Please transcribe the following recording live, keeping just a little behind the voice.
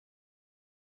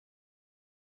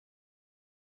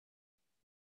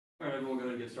All right, everyone, we're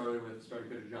going to get started with starting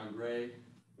pitcher Jon Gray.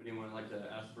 Would anyone like to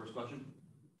ask the first question?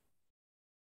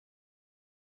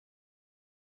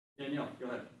 Danielle, go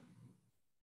ahead.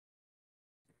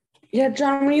 Yeah,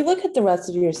 John, when you look at the rest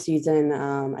of your season,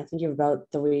 I think you have about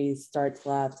 3 starts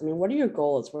left. I mean, what are your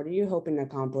goals? What are you hoping to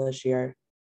accomplish here?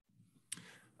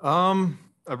 I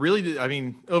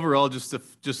mean, overall, just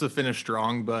to finish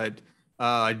strong, but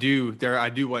I do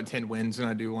want 10 wins, and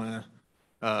I do want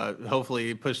to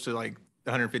hopefully push to like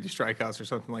 150 strikeouts or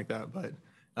something like that. But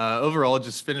overall,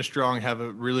 just finish strong, have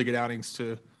a really good outings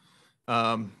to,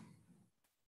 I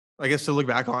guess, to look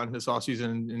back on this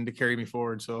offseason and to carry me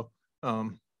forward. So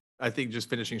I think just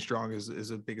finishing strong is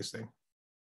the biggest thing.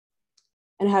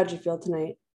 And how'd you feel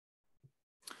tonight?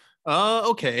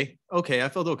 Okay. I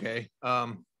felt okay.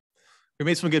 We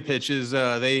made some good pitches.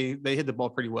 They hit the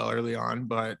ball pretty well early on,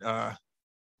 but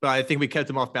I think we kept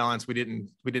them off balance. We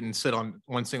didn't sit on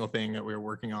one single thing that we were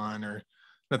working on or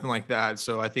nothing like that.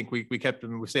 So I think we kept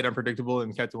them. We stayed unpredictable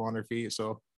and kept them on their feet.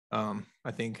 So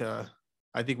I think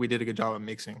we did a good job of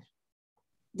mixing.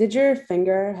 Did your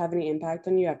finger have any impact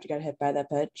on you after you got hit by that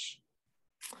pitch?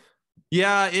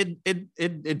 Yeah, it did.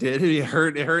 It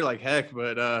hurt like heck,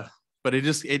 but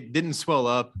it didn't swell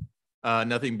up.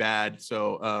 Nothing bad.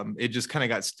 So it just kind of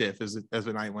got stiff as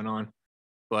the night went on.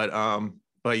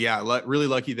 But yeah, really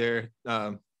lucky there.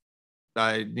 I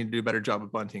need to do a better job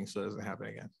of bunting so it doesn't happen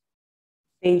again.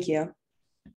 Thank you.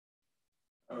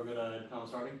 We're good. Tom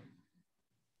starting.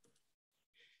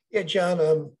 Yeah, John.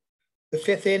 The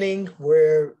 5th inning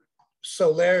where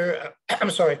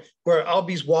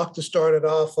Albies walked to start it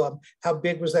off. How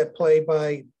big was that play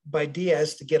by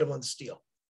Diaz to get him on the steal?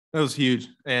 That was huge,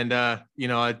 and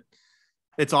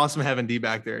it's awesome having D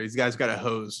back there. These guys got a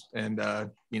hose, and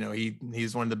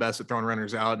he's one of the best at throwing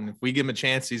runners out. And if we give him a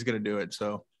chance, he's going to do it.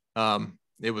 So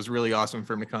it was really awesome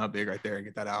for him to come up big right there and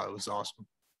get that out. It was awesome.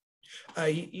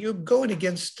 You're going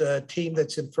against a team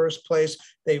that's in first place.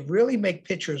 They really make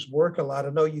pitchers work a lot. I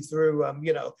know you threw,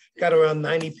 got around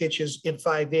 90 pitches in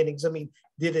 5 innings. I mean,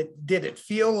 did it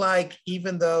feel like,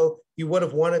 even though you would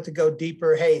have wanted to go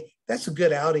deeper, hey, that's a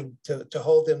good outing to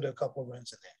hold them to a couple of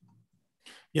runs in there?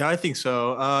 Yeah, I think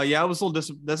so. I was a little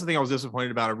that's the thing I was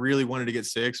disappointed about. I really wanted to get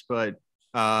 6, but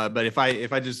if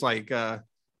I just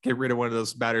get rid of one of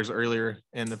those batters earlier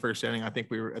in the first inning, I think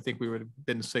we would have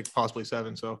been 6, possibly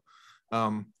 7. So,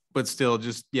 but still,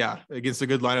 just against a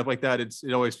good lineup like that,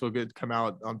 it always feels good to come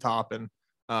out on top, and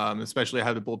especially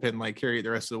have the bullpen carry it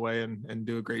the rest of the way and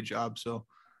do a great job. So,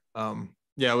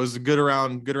 it was a good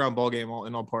around ball game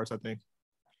in all parts, I think.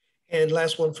 And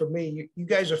last one for me, you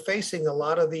guys are facing a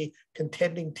lot of the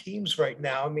contending teams right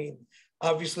now. I mean,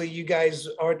 obviously you guys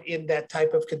aren't in that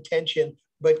type of contention,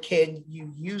 but can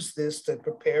you use this to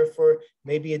prepare for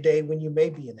maybe a day when you may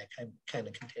be in that kind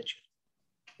of contention?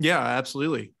 Yeah,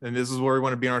 absolutely. And this is where we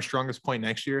want to be on our strongest point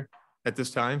next year at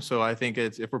this time. So I think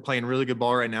if we're playing really good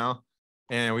ball right now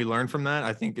and we learn from that,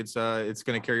 I think it's going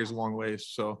to carry us a long ways.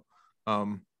 So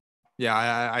I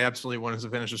absolutely want us to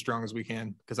finish as strong as we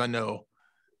can, because I know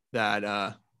that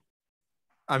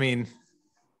I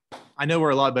know we're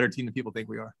a lot better team than people think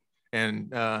we are,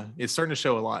 and it's starting to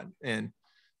show a lot. And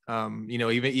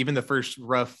even the first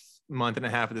rough month and a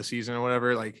half of the season or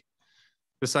whatever,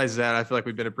 besides that, I feel like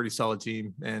we've been a pretty solid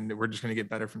team, and we're just going to get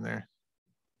better from there.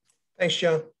 Thanks,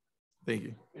 Jon. Thank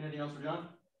you. Anything else for Jon?